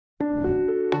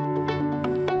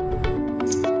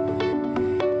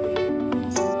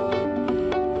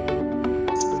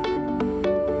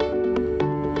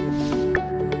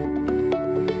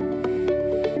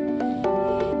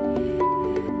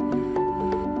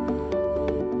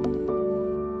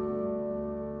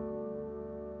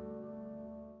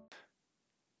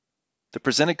The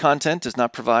presented content does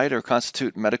not provide or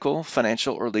constitute medical,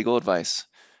 financial, or legal advice.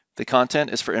 The content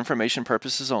is for information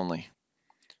purposes only.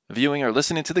 Viewing or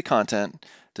listening to the content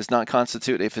does not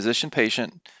constitute a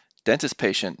physician-patient,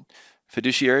 dentist-patient,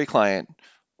 fiduciary-client,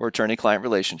 or attorney-client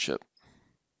relationship.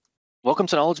 Welcome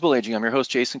to Knowledgeable Aging. I'm your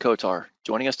host, Jason Kotar.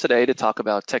 Joining us today to talk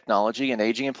about technology and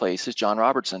aging in place is John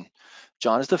Robertson.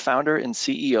 John is the founder and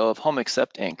CEO of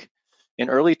HomeAccept Inc. In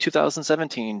early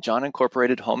 2017, John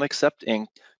incorporated HomeAccept Inc.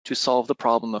 to solve the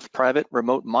problem of private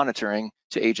remote monitoring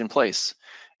to age in place.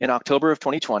 In October of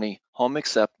 2020,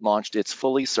 HomeAccept launched its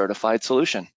fully certified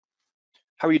solution.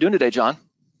 How are you doing today, John?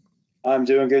 I'm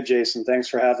doing good, Jason. Thanks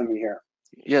for having me here.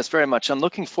 Yes, very much. I'm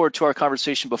looking forward to our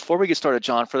conversation. Before we get started,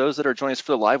 John, for those that are joining us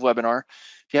for the live webinar,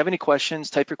 if you have any questions,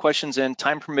 type your questions in.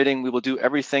 Time permitting, we will do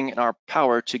everything in our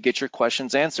power to get your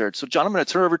questions answered. So, John, I'm going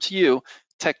to turn it over to you,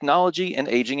 technology and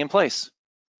aging in place.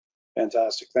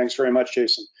 Fantastic. Thanks very much,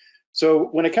 Jason. So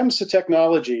when it comes to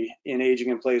technology in aging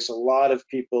in place, a lot of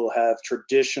people have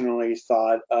traditionally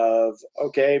thought of,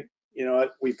 okay, you know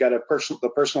what, we've got the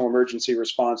personal emergency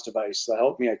response device, the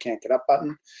help me, I can't get up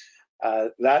button.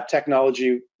 That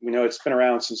technology, we know it's been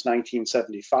around since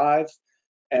 1975,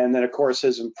 and then of course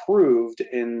has improved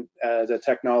in the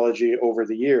technology over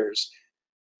the years.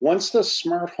 Once the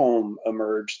smart home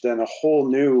emerged, then a whole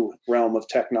new realm of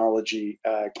technology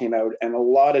came out, and a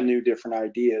lot of new different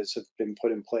ideas have been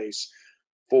put in place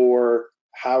for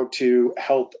how to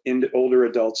help older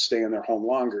adults stay in their home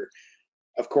longer.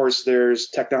 Of course, there's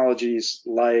technologies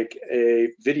like a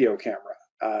video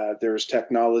camera. There's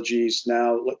technologies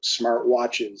now like smart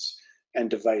watches and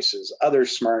devices, other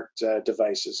smart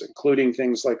devices, including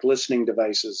things like listening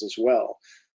devices as well.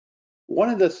 One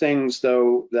of the things,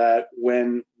 though, that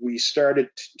when we started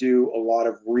to do a lot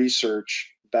of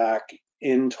research back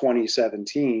in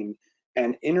 2017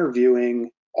 and interviewing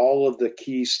all of the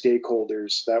key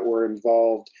stakeholders that were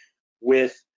involved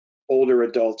with older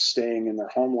adults staying in their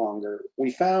home longer,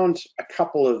 we found a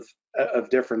couple of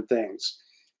different things.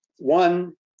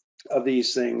 One of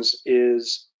these things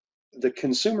is the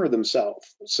consumer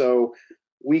themselves. So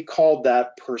we called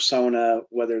that persona,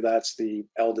 whether that's the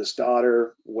eldest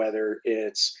daughter, whether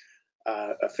it's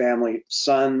a family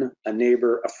son, a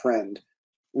neighbor, a friend.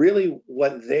 Really,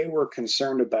 what they were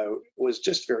concerned about was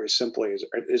just very simply,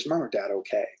 is mom or dad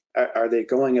okay? Are they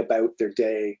going about their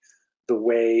day the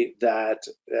way that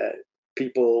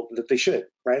people that they should,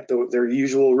 right? Their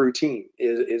usual routine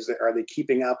are they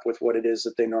keeping up with what it is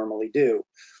that they normally do?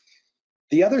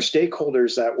 The other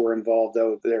stakeholders that were involved,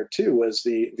 though, there too was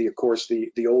of course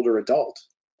the older adult.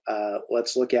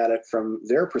 Let's look at it from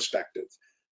their perspective.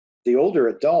 The older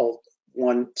adult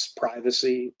wants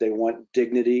privacy. They want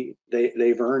dignity.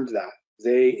 They've earned that.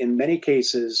 They, in many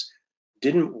cases,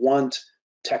 didn't want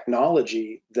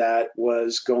technology that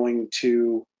was going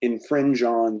to infringe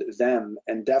on them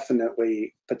and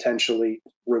definitely potentially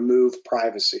remove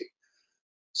privacy.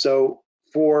 So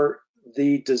for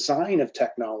the design of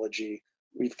technology,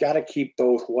 we've got to keep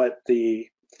both what the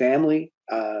family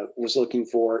was looking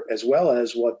for as well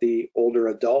as what the older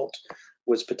adult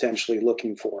was potentially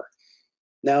looking for.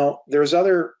 Now, there's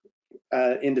other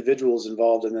individuals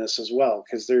involved in this as well,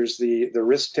 because there's the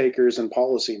risk takers and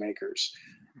policymakers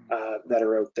that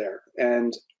are out there.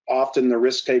 And often the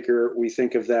risk taker, we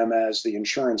think of them as the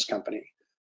insurance company.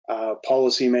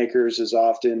 Policymakers is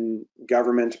often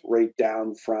government right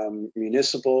down from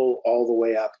municipal all the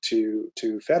way up to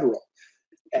federal.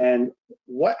 And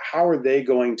how are they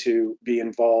going to be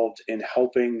involved in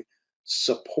helping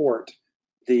support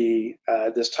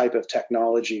this type of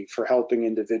technology for helping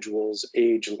individuals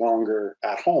age longer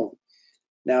at home?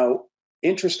 Now,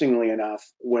 interestingly enough,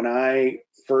 when I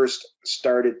first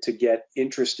started to get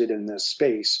interested in this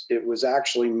space, it was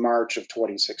actually March of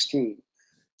 2016.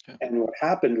 Okay. And what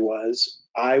happened was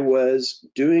I was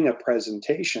doing a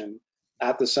presentation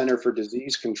at the Center for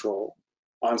Disease Control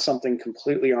on something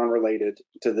completely unrelated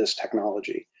to this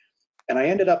technology. And I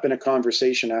ended up in a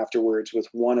conversation afterwards with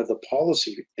one of the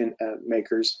policy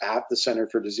makers at the Center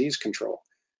for Disease Control.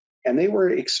 And they were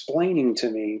explaining to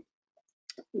me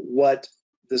what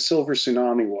the silver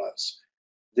tsunami was,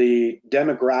 the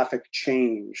demographic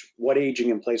change, what aging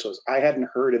in place was. I hadn't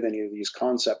heard of any of these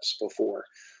concepts before,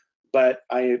 but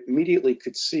I immediately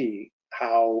could see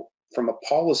how, from a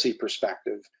policy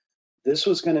perspective, this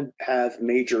was going to have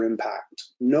major impact.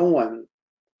 No one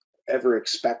ever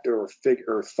expected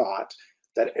or thought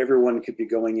that everyone could be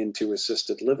going into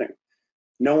assisted living.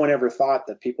 No one ever thought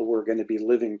that people were going to be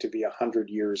living to be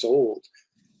 100 years old.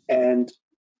 And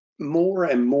more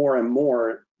and more and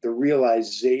more, the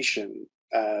realization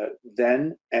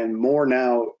then, and more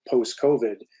now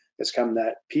post-COVID, has come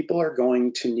that people are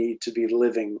going to need to be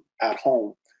living at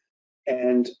home.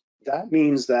 And that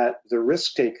means that the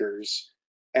risk takers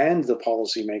and the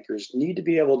policymakers need to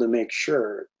be able to make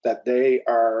sure that they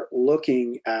are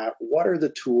looking at what are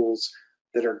the tools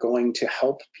that are going to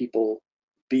help people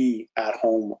be at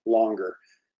home longer.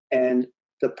 And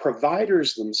the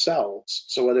providers themselves,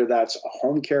 so whether that's a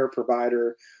home care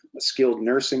provider, a skilled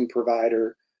nursing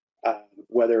provider,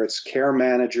 whether it's care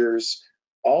managers,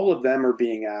 all of them are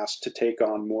being asked to take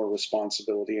on more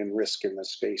responsibility and risk in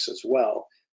this space as well.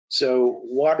 So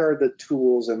what are the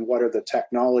tools and what are the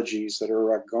technologies that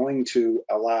are going to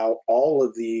allow all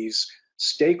of these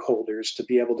stakeholders to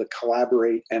be able to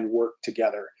collaborate and work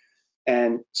together?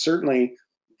 And certainly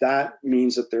that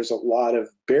means that there's a lot of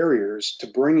barriers to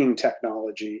bringing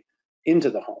technology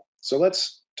into the home. So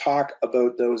let's talk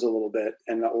about those a little bit.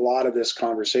 And a lot of this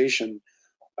conversation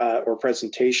or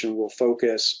presentation will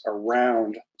focus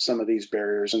around some of these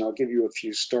barriers, and I'll give you a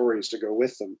few stories to go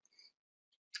with them.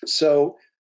 So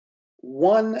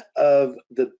one of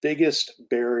the biggest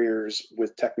barriers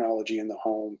with technology in the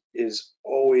home is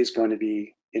always going to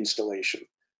be installation.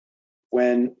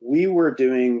 When we were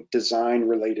doing design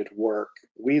related work,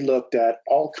 we looked at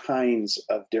all kinds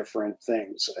of different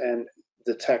things and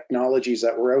the technologies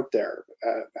that were out there.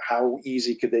 How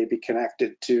easy could they be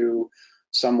connected to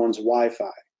someone's Wi-Fi?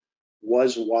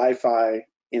 Was Wi-Fi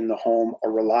in the home a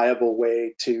reliable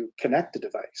way to connect the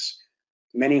device?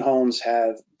 Many homes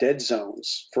have dead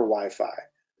zones for Wi-Fi.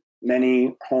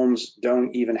 Many homes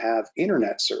don't even have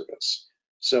internet service.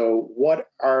 So what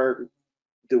are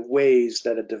the ways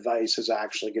that a device is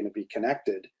actually going to be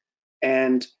connected?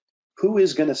 And who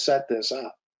is going to set this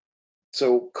up?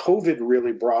 So COVID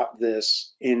really brought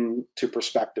this into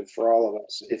perspective for all of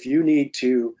us. If you need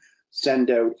to send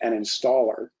out an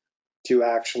installer to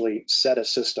actually set a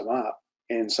system up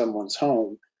in someone's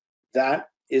home, that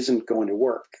isn't going to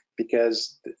work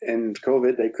because in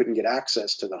COVID, they couldn't get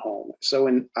access to the home. So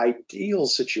in ideal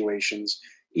situations,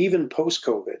 even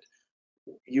post-COVID,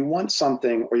 you want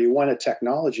something or you want a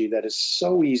technology that is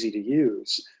so easy to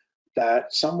use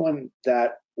that someone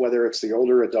that, whether it's the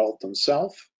older adult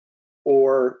themselves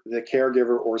or the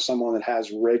caregiver or someone that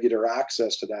has regular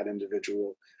access to that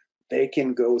individual, they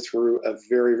can go through a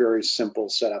very, very simple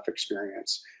setup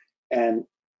experience. And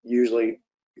usually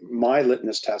my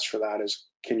litmus test for that is,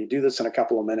 can you do this in a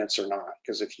couple of minutes or not?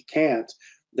 Because if you can't,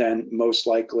 then most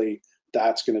likely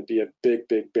that's going to be a big,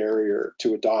 big barrier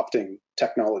to adopting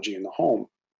technology in the home.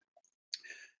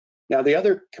 Now, the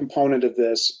other component of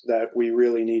this that we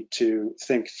really need to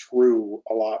think through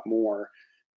a lot more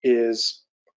is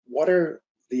what are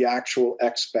the actual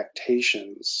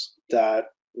expectations that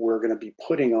we're going to be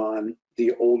putting on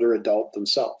the older adult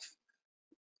themselves?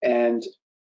 And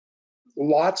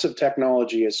lots of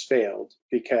technology has failed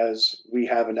because we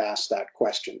haven't asked that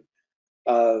question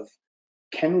of,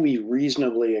 can we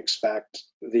reasonably expect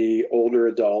the older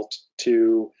adult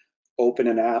to open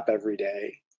an app every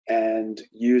day and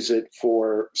use it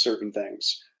for certain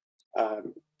things,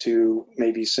 to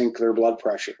maybe sync their blood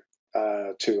pressure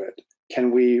to it?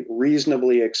 Can we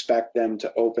reasonably expect them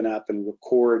to open up and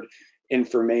record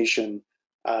information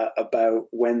about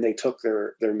when they took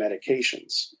their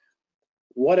medications?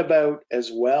 What about as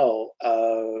well,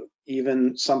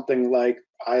 even something like,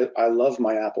 I love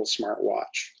my Apple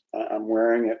smartwatch. I'm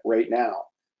wearing it right now.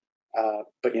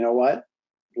 But you know what?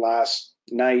 Last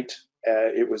night,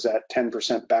 it was at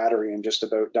 10% battery and just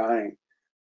about dying.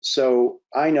 So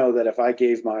I know that if I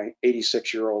gave my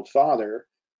 86-year-old father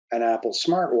an Apple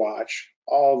smartwatch,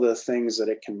 all the things that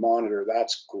it can monitor,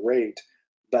 that's great.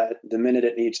 But the minute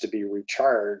it needs to be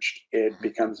recharged, it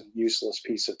becomes a useless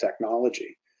piece of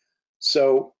technology.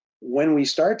 So when we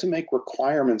start to make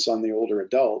requirements on the older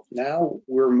adult, now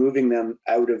we're moving them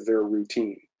out of their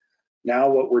routine. Now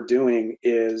what we're doing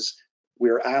is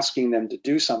we're asking them to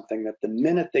do something that the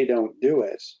minute they don't do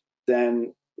it,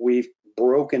 then we've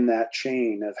broken that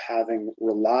chain of having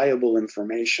reliable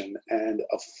information and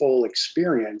a full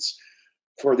experience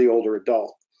for the older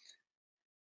adult.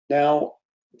 Now,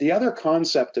 the other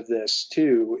concept of this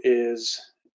too is,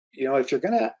 if you're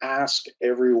going to ask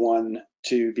everyone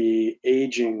to be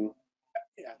aging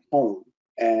at home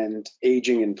and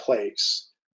aging in place,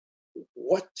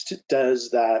 what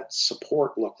does that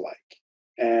support look like?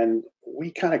 And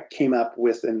we kind of came up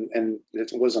with, and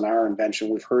it wasn't our invention,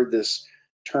 we've heard this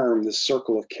term, this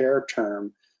circle of care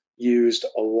term, used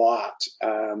a lot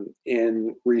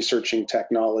in researching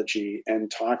technology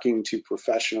and talking to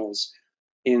professionals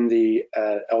in the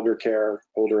elder care,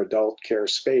 older adult care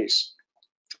space.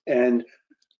 And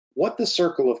what the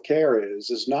circle of care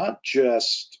is not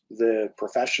just the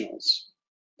professionals,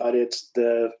 but it's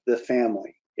the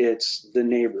family. it's the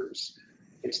neighbors,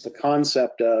 it's the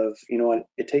concept of, you know what,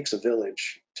 it takes a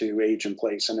village to age in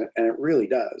place, and it really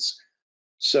does.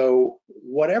 So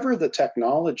whatever the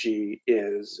technology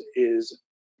is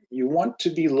you want to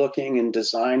be looking and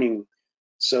designing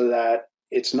so that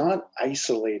it's not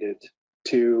isolated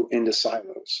to into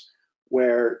silos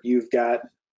where you've got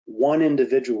one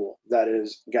individual that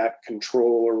is got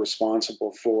control or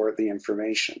responsible for the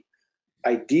information.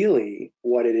 Ideally,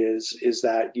 what it is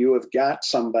that you have got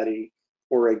somebody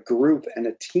or a group and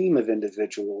a team of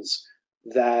individuals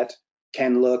that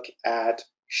can look at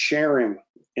sharing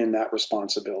in that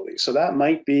responsibility. So that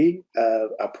might be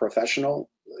a professional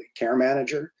care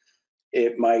manager.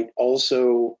 It might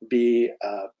also be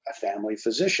a family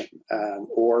physician,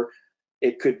 or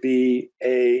it could be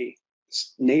a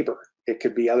neighbor. It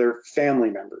could be other family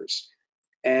members.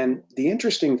 And the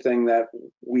interesting thing that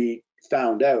we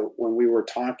found out when we were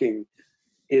talking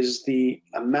is the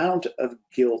amount of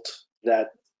guilt that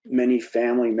many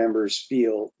family members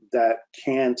feel that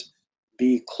can't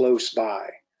be close by.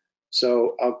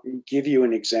 So I'll give you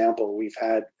an example. We've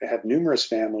had numerous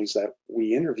families that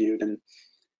we interviewed, and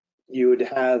you would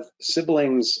have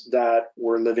siblings that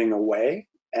were living away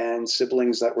and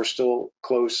siblings that were still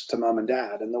close to mom and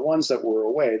dad. And the ones that were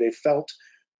away, they felt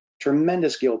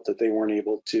tremendous guilt that they weren't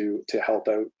able to help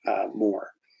out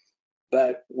more.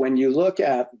 But when you look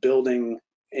at building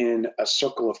in a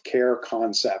circle of care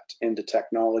concept into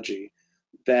technology,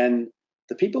 then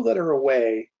the people that are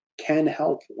away can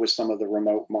help with some of the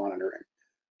remote monitoring.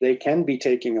 They can be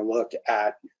taking a look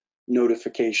at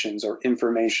notifications or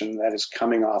information that is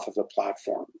coming off of a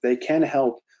platform. They can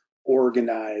help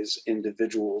organize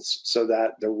individuals so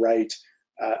that the right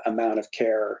amount of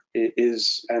care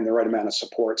is and the right amount of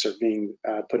supports are being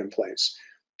put in place.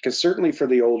 Because certainly for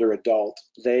the older adult,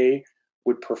 they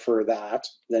would prefer that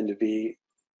than to be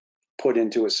put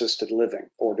into assisted living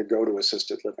or to go to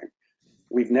assisted living.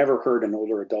 We've never heard an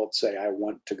older adult say, I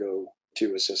want to go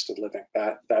to assisted living.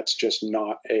 That's just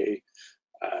not a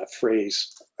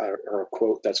phrase or a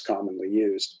quote that's commonly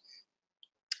used.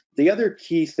 The other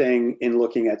key thing in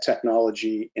looking at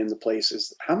technology in the place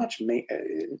is how much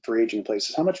for aging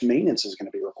places, how much maintenance is going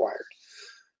to be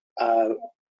required.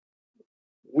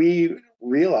 We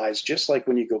realize, just like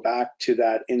when you go back to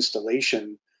that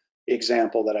installation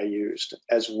example that I used,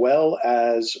 as well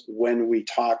as when we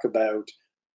talk about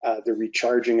the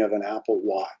recharging of an Apple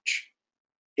Watch,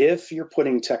 if you're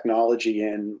putting technology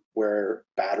in where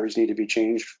batteries need to be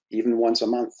changed even once a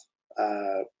month,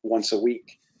 once a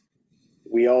week,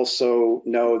 we also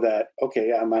know that,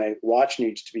 okay, my watch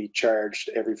needs to be charged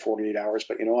every 48 hours,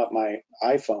 but you know what, my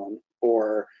iPhone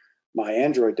or my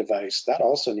Android device, that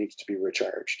also needs to be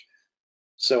recharged.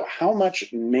 So how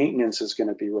much maintenance is going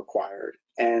to be required?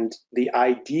 And the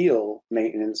ideal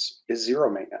maintenance is zero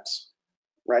maintenance,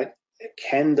 right?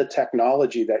 Can the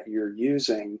technology that you're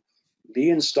using be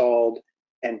installed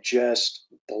and just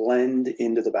blend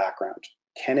into the background?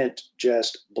 Can it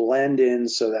just blend in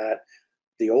so that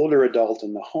the older adult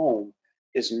in the home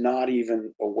is not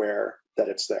even aware that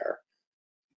it's there?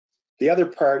 The other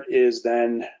part is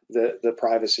then the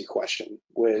privacy question,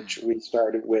 which we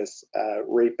started with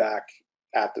right back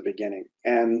at the beginning.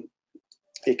 And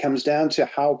it comes down to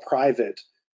how private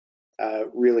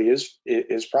really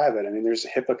is private. I mean, there's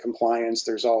HIPAA compliance,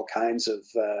 there's all kinds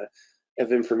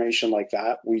of information like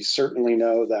that. We certainly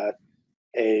know that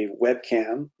a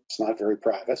webcam, it's not very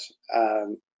private,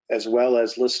 as well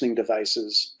as listening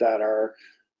devices that are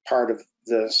part of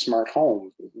the smart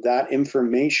home. That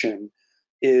information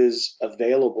is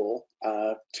available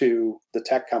to the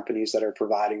tech companies that are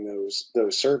providing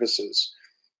those services.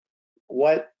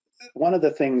 One of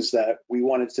the things that we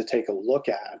wanted to take a look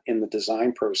at in the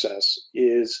design process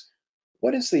is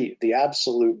what is the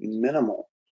absolute minimal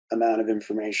amount of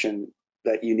information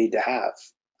that you need to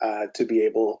have to be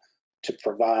able to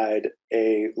provide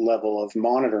a level of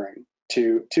monitoring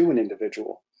to an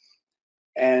individual.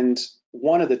 And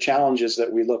one of the challenges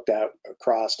that we looked at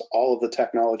across all of the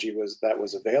technology that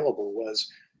was available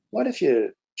was, what if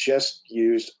you just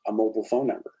used a mobile phone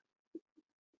number?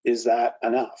 Is that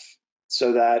enough?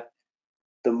 So that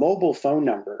the mobile phone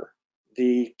number,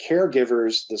 the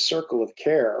caregivers, the circle of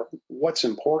care, what's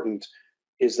important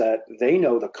is that they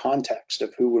know the context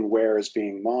of who and where is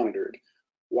being monitored.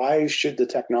 Why should the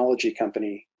technology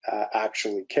company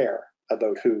actually care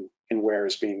about who and where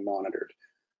is being monitored?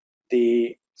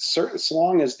 As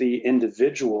long as the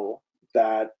individual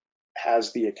that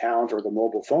has the account or the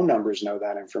mobile phone numbers know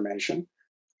that information,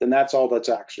 then that's all that's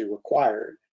actually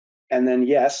required. And then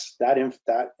yes, that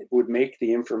would make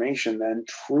the information then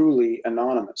truly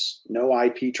anonymous. No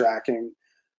IP tracking,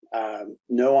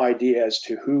 no idea as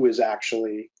to who is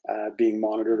actually being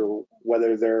monitored, or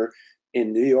whether they're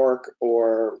in New York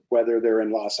or whether they're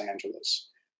in Los Angeles.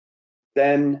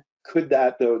 Then could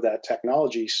that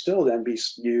technology still then be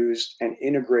used and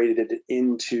integrated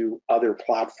into other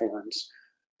platforms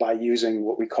by using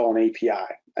what we call an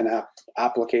API, an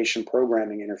application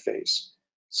programming interface,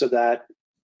 so that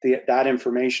that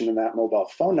information in that mobile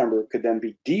phone number could then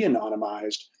be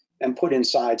de-anonymized and put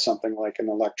inside something like an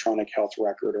electronic health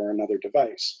record or another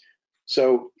device.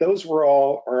 So those are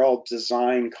all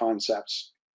design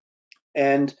concepts.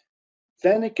 And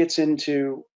then it gets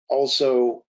into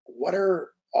also, what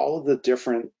are all of the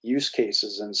different use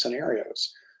cases and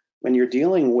scenarios? When you're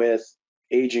dealing with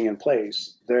aging in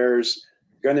place, there's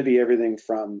going to be everything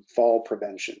from fall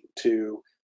prevention to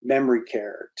memory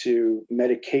care to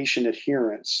medication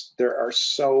adherence. There are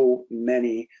so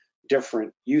many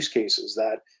different use cases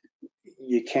that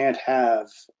you can't have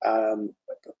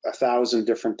 1,000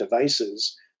 different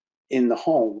devices in the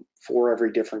home for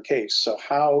every different case. So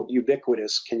how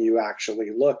ubiquitous can you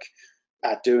actually look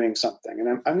at doing something?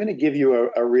 And I'm going to give you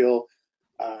a real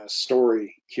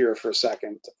story here for a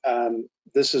second.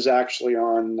 This is actually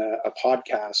on a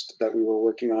podcast that we were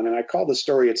working on, and I call the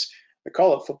story, I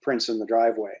call it Footprints in the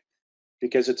Driveway,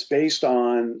 because it's based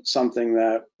on something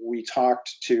that we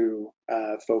talked to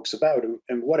folks about.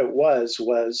 And what it was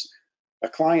a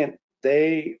client,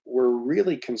 they were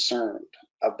really concerned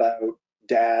about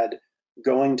dad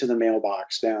going to the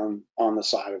mailbox down on the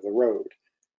side of the road.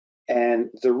 And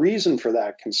the reason for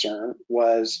that concern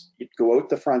was you'd go out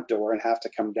the front door and have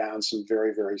to come down some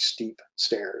very, very steep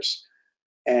stairs,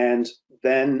 and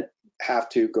then have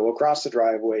to go across the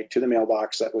driveway to the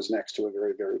mailbox that was next to a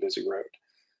very, very busy road.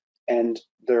 And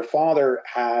their father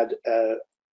had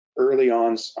early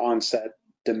onset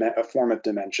a form of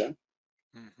dementia.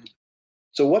 Mm-hmm.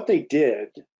 So what they did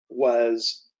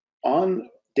was, on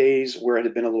days where it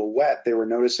had been a little wet, they were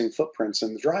noticing footprints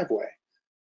in the driveway.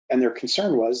 And their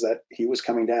concern was that he was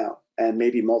coming down, and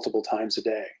maybe multiple times a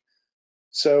day.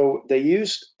 So they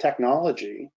used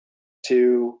technology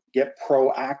to get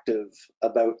proactive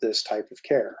about this type of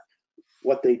care.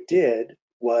 What they did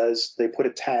was they put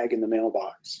a tag in the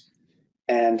mailbox.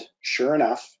 And sure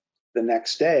enough, the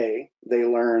next day, they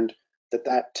learned that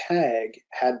that tag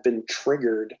had been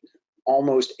triggered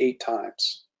almost 8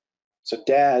 times. So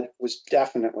dad was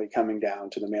definitely coming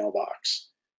down to the mailbox.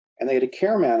 And they had a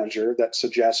care manager that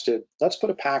suggested, let's put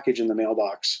a package in the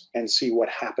mailbox and see what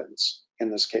happens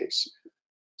in this case.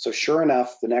 So sure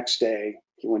enough, the next day,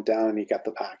 he went down and he got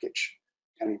the package.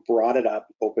 And he brought it up,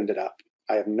 opened it up.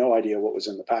 I have no idea what was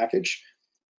in the package.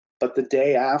 But the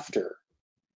day after,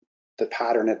 the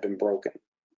pattern had been broken.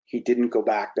 He didn't go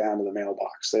back down to the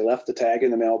mailbox. They left the tag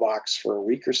in the mailbox for a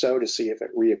week or so to see if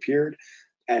it reappeared,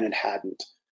 and it hadn't.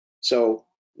 So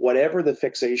whatever the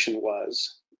fixation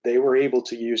was, they were able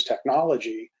to use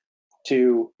technology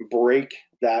to break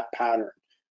that pattern.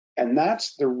 And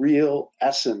that's the real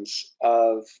essence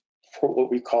of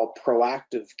what we call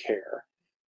proactive care.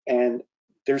 And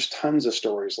there's tons of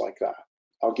stories like that.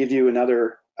 I'll give you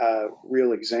another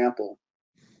real example.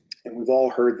 And we've all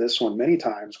heard this one many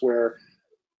times, where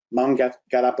mom got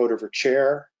up out of her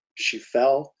chair, she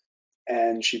fell,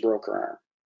 and she broke her arm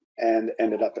and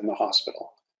ended up in the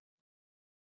hospital.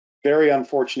 Very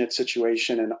unfortunate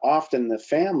situation. And often the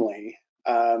family,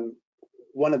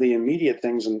 one of the immediate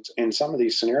things in some of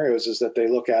these scenarios is that they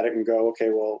look at it and go, okay,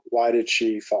 well, why did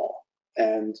she fall?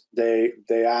 And they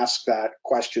ask that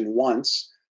question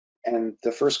once, and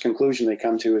the first conclusion they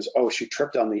come to is, oh, she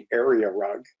tripped on the area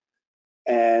rug,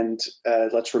 and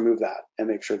let's remove that and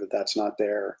make sure that that's not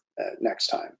there next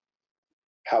time.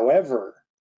 However,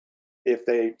 if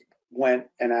they went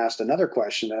and asked another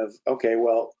question of, okay,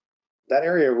 well, that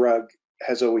area rug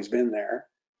has always been there,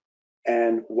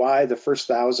 and why the first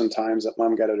 1,000 times that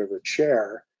mom got out of her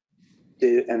chair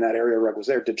and that area rug was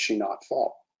there, did she not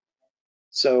fall?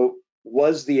 So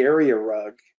was the area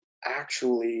rug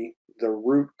actually the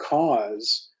root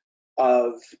cause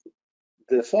of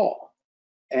the fall?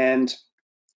 And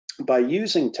by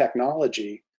using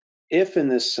technology, if in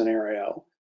this scenario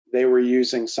they were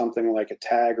using something like a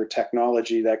tag or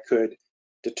technology that could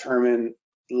determine,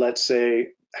 let's say,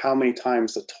 how many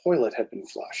times the toilet had been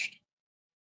flushed.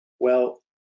 Well,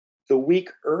 the week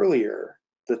earlier,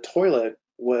 the toilet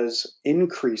was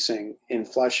increasing in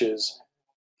flushes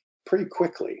pretty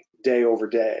quickly, day over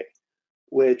day,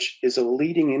 which is a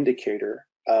leading indicator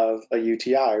of a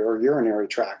UTI, or urinary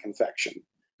tract infection.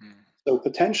 So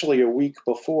potentially a week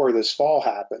before this fall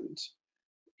happened,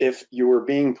 if you were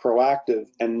being proactive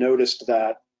and noticed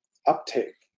that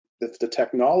uptick, if the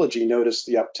technology noticed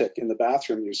the uptick in the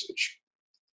bathroom usage,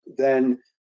 then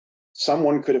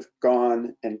someone could have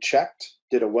gone and checked,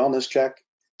 did a wellness check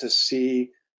to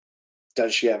see,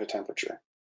 does she have a temperature?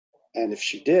 And if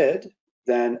she did,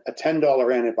 then a $10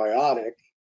 antibiotic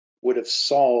would have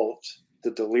solved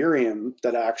the delirium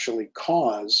that actually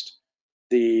caused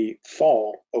the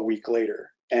fall a week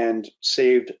later and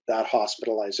saved that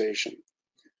hospitalization.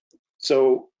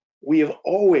 So we have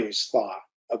always thought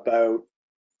about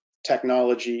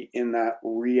technology in that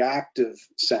reactive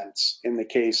sense in the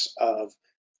case of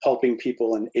helping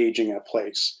people in aging in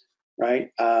place,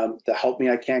 right? The help me,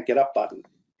 I can't get up button.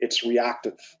 It's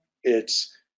reactive.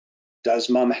 It's, does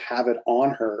mom have it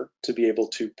on her to be able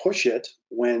to push it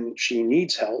when she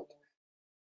needs help?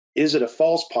 Is it a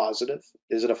false positive?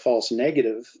 Is it a false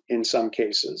negative in some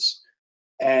cases?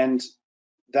 And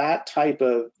that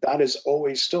is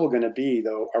always still going to be,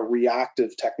 though, a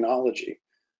reactive technology.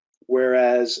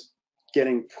 Whereas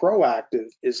getting proactive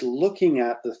is looking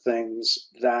at the things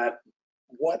that,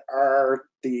 what are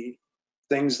the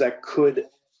things that could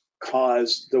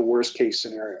cause the worst case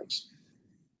scenarios?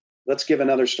 Let's give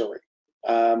another story.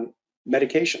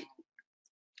 Medication.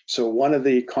 So one of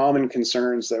the common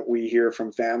concerns that we hear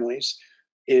from families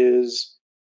is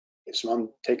mom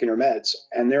taking her meds?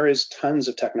 And there is tons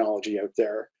of technology out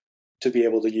there to be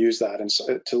able to use that and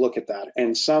to look at that.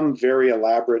 And some very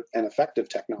elaborate and effective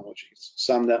technologies,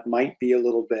 some that might be a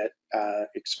little bit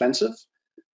expensive,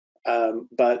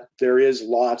 but there is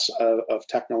lots of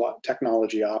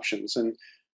technology options. And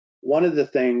one of the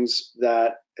things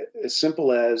that, as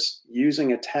simple as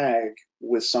using a tag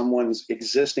with someone's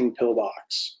existing pill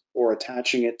box or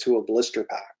attaching it to a blister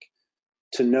pack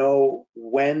to know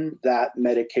when that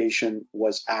medication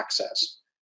was accessed.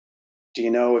 Do you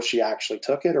know if she actually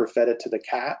took it or fed it to the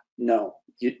cat? No,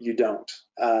 you don't.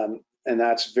 And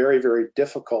that's very, very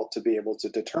difficult to be able to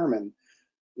determine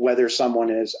whether someone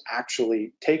has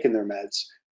actually taken their meds.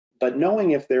 But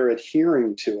knowing if they're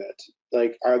adhering to it,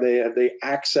 like have they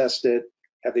accessed it?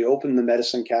 Have they opened the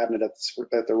medicine cabinet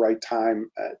at the right time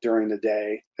during the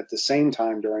day, at the same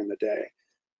time during the day?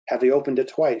 Have they opened it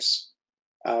twice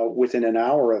within an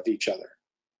hour of each other?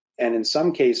 And in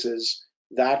some cases,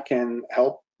 that can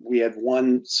help. We had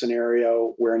one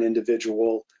scenario where an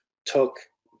individual took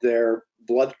their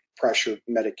blood pressure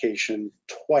medication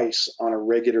twice on a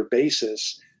regular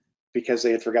basis because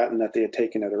they had forgotten that they had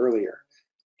taken it earlier.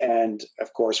 And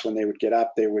of course, when they would get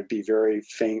up, they would be very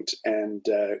faint, and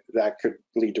that could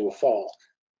lead to a fall.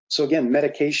 So again,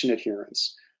 medication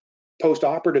adherence.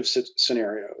 Post-operative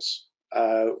scenarios.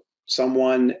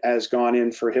 Someone has gone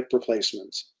in for hip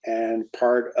replacement, and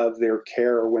part of their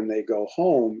care when they go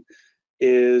home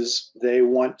is they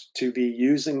want to be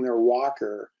using their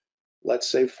walker, let's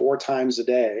say 4 times a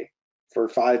day for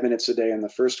 5 minutes a day in the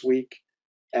first week,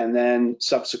 and then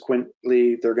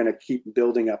subsequently they're going to keep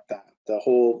building up that. The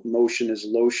whole motion is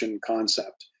lotion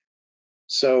concept.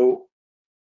 So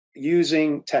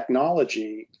using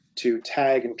technology to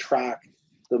tag and track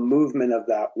the movement of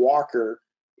that walker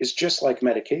is just like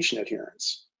medication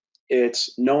adherence.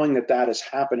 It's knowing that that is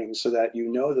happening so that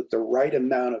you know that the right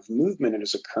amount of movement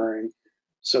is occurring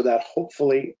so that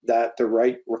hopefully that the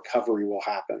right recovery will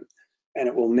happen and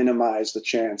it will minimize the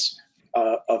chance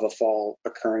of a fall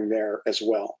occurring there as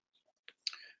well.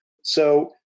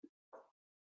 So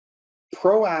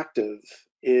proactive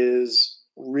is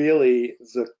really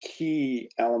the key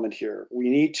element here. We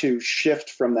need to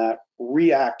shift from that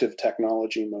reactive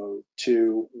technology mode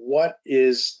to what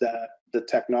is the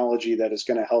technology that is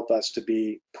going to help us to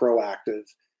be proactive.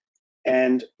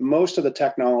 And most of the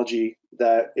technology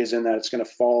that is in that, it's going to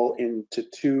fall into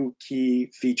 2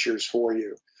 key features for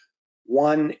you.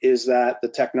 One is that the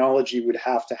technology would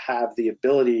have to have the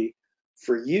ability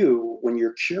for you, when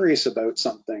you're curious about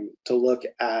something, to look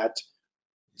at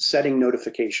setting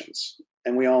notifications.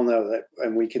 And we all know that,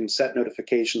 and we can set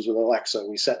notifications with Alexa,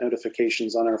 we set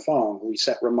notifications on our phone, we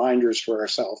set reminders for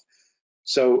ourselves.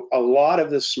 So a lot of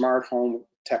the smart home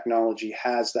technology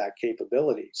has that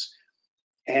capabilities.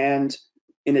 And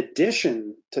in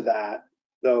addition to that,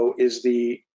 though, is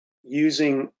the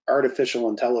using artificial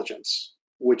intelligence,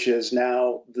 which is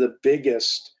now the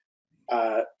biggest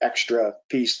extra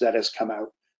piece that has come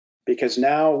out. Because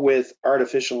now with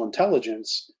artificial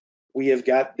intelligence, we have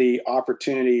got the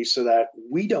opportunity so that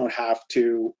we don't have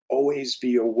to always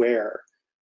be aware.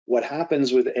 What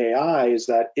happens with AI is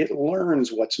that it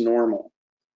learns what's normal,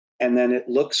 and then it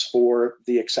looks for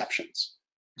the exceptions.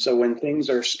 So when things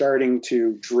are starting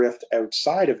to drift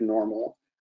outside of normal,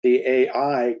 the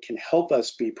AI can help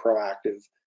us be proactive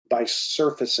by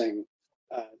surfacing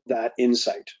that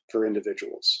insight for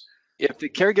individuals. If the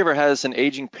caregiver has an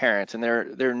aging parent and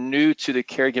they're new to the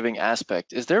caregiving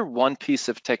aspect, is there one piece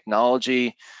of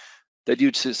technology that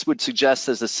you would suggest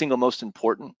as the single most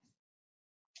important?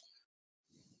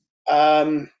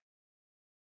 Um,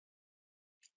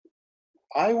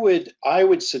 I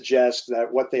would suggest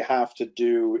that what they have to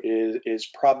do is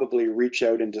probably reach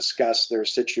out and discuss their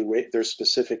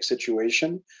specific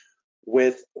situation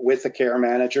with a care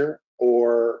manager,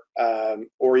 or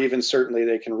even certainly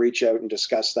they can reach out and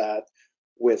discuss that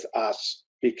with us,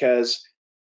 because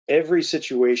every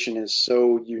situation is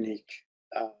so unique.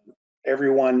 Um,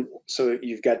 so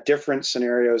you've got different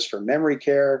scenarios for memory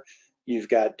care, you've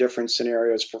got different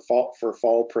scenarios for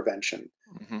fall prevention.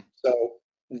 Mm-hmm. So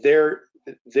there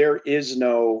there is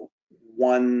no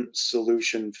one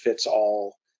solution fits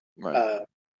all, Right.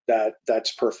 uh,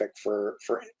 that's perfect for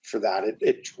that.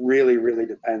 It really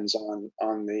depends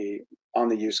on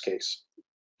the use case.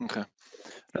 Okay.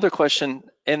 Another question,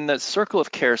 in the circle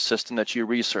of care system that you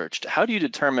researched, how do you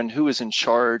determine who is in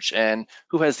charge and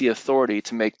who has the authority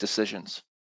to make decisions?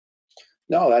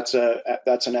 No, that's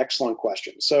an excellent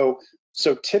question. So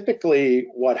typically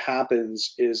what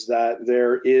happens is that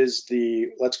there is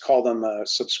let's call them a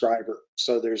subscriber.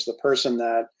 So there's the person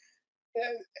that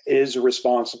is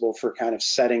responsible for kind of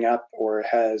setting up, or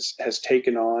has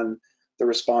taken on the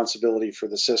responsibility for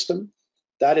the system.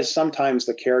 That is sometimes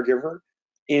the caregiver.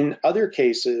 In other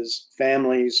cases,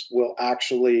 families will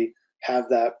actually have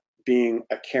that being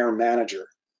a care manager.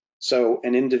 So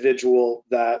an individual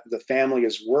that the family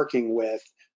is working with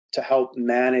to help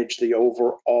manage the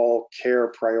overall care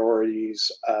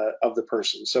priorities of the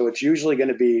person. So it's usually going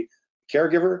to be a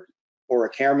caregiver or a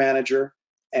care manager,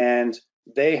 and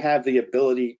they have the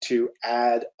ability to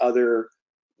add other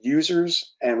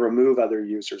users and remove other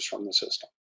users from the system.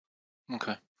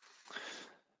 Okay.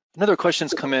 Another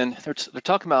question's come in. They're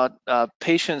talking about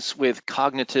patients with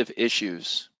cognitive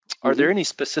issues. Are there Mhm. any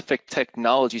specific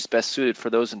technologies best suited for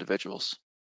those individuals?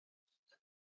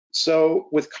 So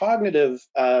with cognitive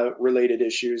related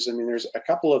issues, I mean, there's a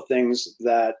couple of things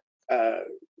that uh,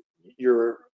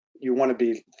 you want to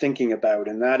be thinking about,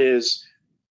 and that is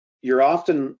you're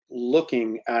often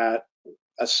looking at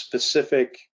a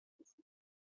specific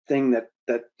thing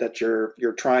that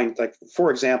you're trying. Like,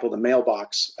 for example, the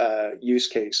mailbox use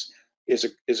case is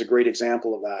a great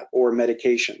example of that, or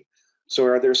medication. So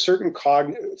are there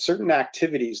certain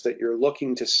activities that you're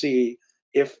looking to see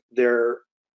if they're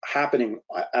happening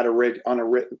at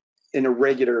in a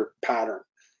regular pattern?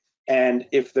 And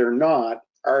if they're not,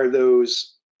 are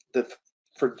those the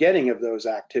forgetting of those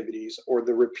activities or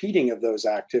the repeating of those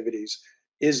activities,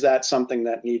 is that something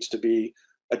that needs to be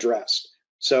addressed?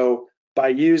 So by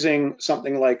using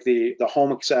something like the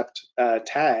home accept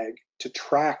tag to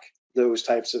track those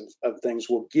types of things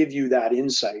will give you that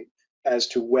insight as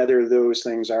to whether those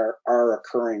things are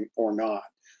occurring or not.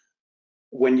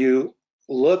 When you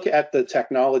look at the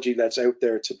technology that's out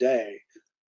there today,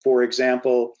 for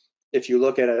example, if you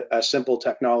look at a simple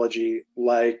technology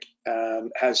like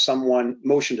has someone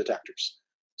motion detectors.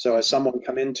 So has Mm-hmm. someone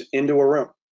come into a room,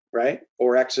 right,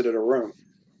 or exited a room,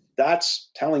 that's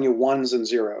telling you ones and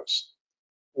zeros.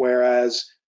 Whereas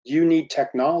you need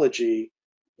technology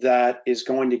that is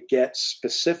going to get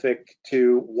specific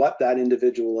to what that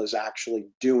individual is actually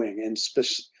doing, and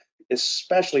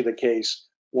especially the case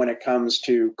when it comes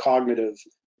to cognitive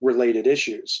related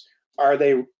issues. Are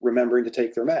they remembering to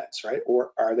take their meds, right?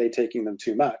 Or are they taking them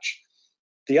too much?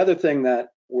 The other thing that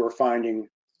we're finding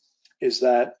is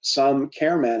that some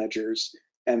care managers,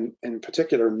 and in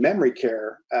particular memory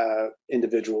care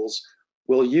individuals,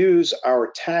 will use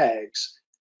our tags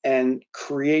and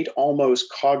create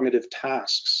almost cognitive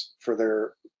tasks for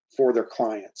their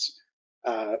clients.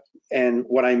 And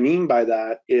what I mean by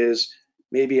that is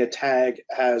maybe a tag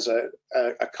has a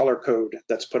color code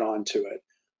that's put onto it,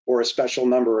 or a special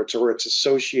number, or it's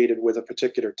associated with a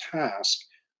particular task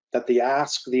that they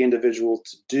ask the individual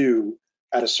to do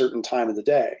at a certain time of the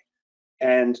day.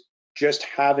 And just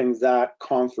having that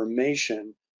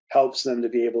confirmation helps them to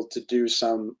be able to do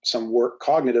some work,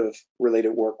 cognitive related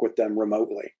work with them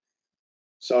remotely.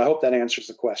 So I hope that answers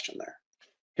the question there.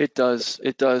 It does.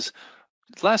 It does.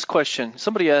 Last question.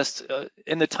 Somebody asked,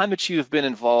 in the time that you've been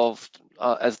involved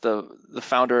as the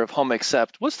founder of Home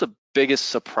Accept, what's the biggest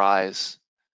surprise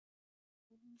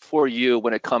for you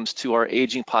when it comes to our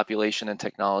aging population and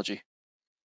technology?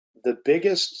 The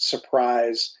biggest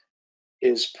surprise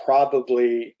is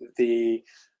probably the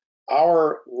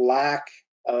our lack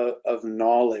of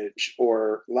knowledge,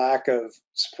 or lack of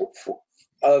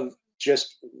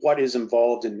just what is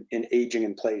involved in aging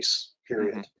in place, Mm-hmm.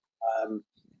 period. Um,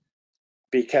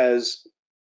 because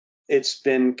it's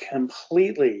been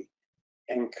completely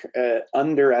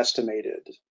underestimated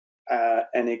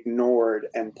and ignored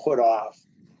and put off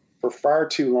for far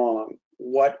too long,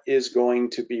 what is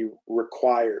going to be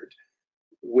required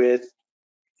with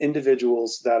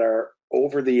individuals that are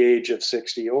over the age of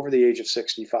 60, over the age of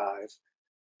 65,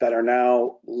 that are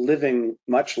now living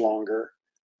much longer,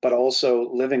 but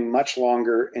also living much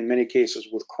longer in many cases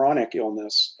with chronic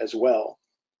illness as well.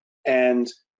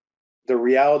 And the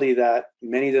reality that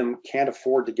many of them can't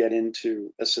afford to get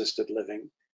into assisted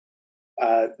living.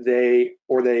 They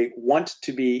want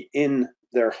to be in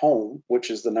their home, which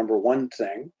is the number one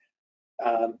thing.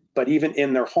 But even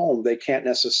in their home, they can't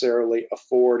necessarily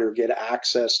afford or get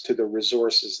access to the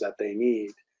resources that they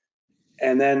need.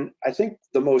 And then I think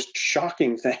the most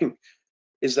shocking thing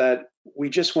is that we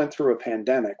just went through a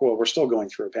pandemic. Well, we're still going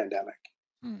through a pandemic.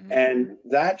 Mm-hmm. And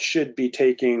that should be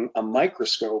taking a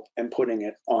microscope and putting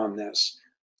it on this.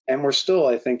 And we're still,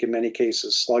 I think, in many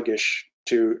cases, sluggish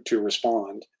to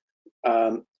respond.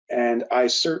 And I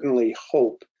certainly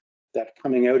hope that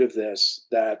coming out of this,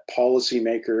 that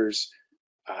policymakers,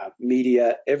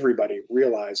 media, everybody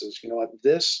realizes, you know what,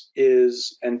 this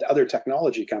is, and other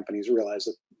technology companies realize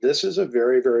that this is a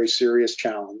very, very serious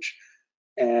challenge.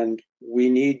 And we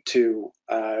need to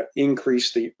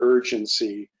increase the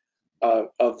urgency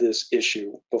of this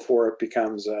issue before it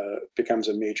becomes a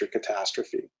major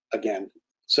catastrophe again.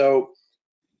 So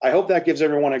I hope that gives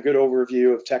everyone a good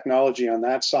overview of technology on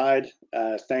that side.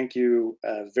 Thank you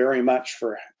very much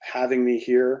for having me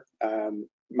here.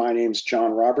 My name's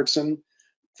John Robertson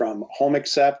from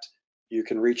HomeAccept. You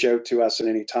can reach out to us at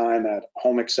any time at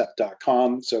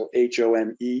homeaccept.com. So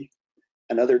HOME,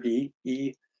 another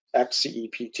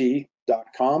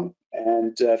EXCEPT.com.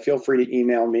 And feel free to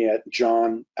email me at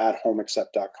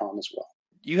john@homeaccept.com as well.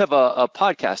 You have a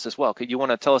podcast as well. Could you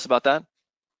want to tell us about that?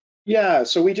 Yeah,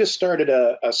 so we just started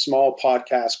a small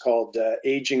podcast called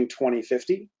Aging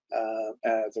 2050.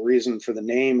 The reason for the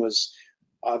name was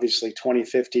obviously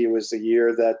 2050 was the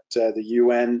year that the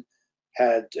UN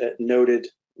had noted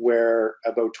where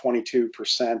about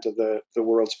 22% of the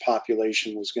world's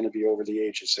population was going to be over the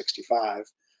age of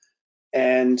 65.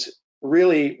 And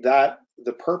really the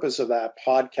purpose of that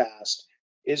podcast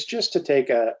is just to take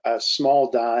a small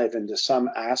dive into some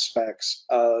aspects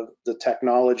of the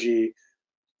technology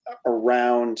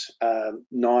around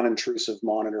non-intrusive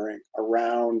monitoring,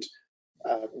 around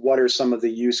what are some of the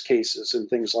use cases and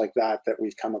things like that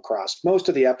we've come across. Most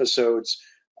of the episodes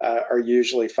are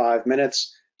usually 5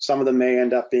 minutes. Some of them may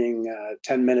end up being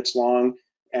 10 minutes long,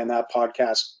 and that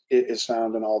podcast is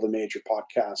found on all the major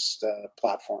podcast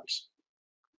platforms.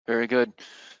 Very good.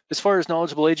 As far as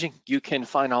Knowledgeable Aging, you can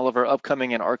find all of our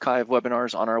upcoming and archive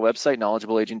webinars on our website,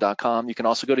 knowledgeableaging.com. You can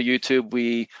also go to YouTube.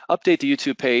 We update the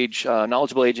YouTube page,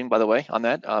 Knowledgeable Aging, by the way, on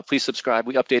that. Please subscribe.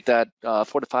 We update that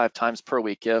 4 to 5 times per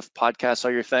week. If podcasts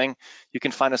are your thing, you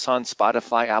can find us on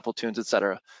Spotify, Apple Tunes,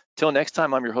 etc. Till next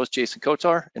time, I'm your host, Jason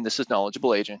Kotar, and this is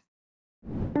Knowledgeable Aging.